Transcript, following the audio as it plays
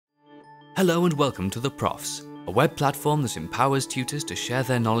Hello and welcome to the Profs, a web platform that empowers tutors to share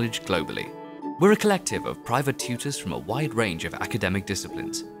their knowledge globally. We're a collective of private tutors from a wide range of academic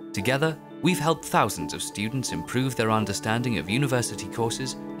disciplines. Together, we've helped thousands of students improve their understanding of university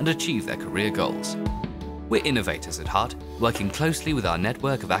courses and achieve their career goals. We're innovators at heart, working closely with our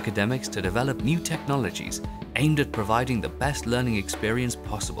network of academics to develop new technologies aimed at providing the best learning experience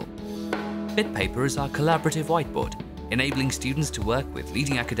possible. BitPaper is our collaborative whiteboard, enabling students to work with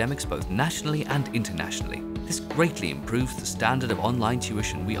leading academics both nationally and internationally. This greatly improves the standard of online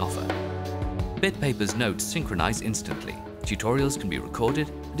tuition we offer. BitPaper's notes synchronize instantly. Tutorials can be recorded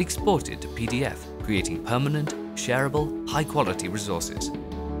and exported to PDF, creating permanent, shareable, high-quality resources.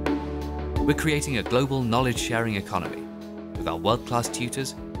 We're creating a global knowledge-sharing economy with our world-class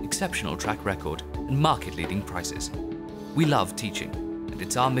tutors, exceptional track record, and market-leading prices. We love teaching, and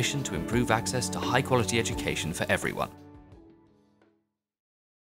it's our mission to improve access to high-quality education for everyone.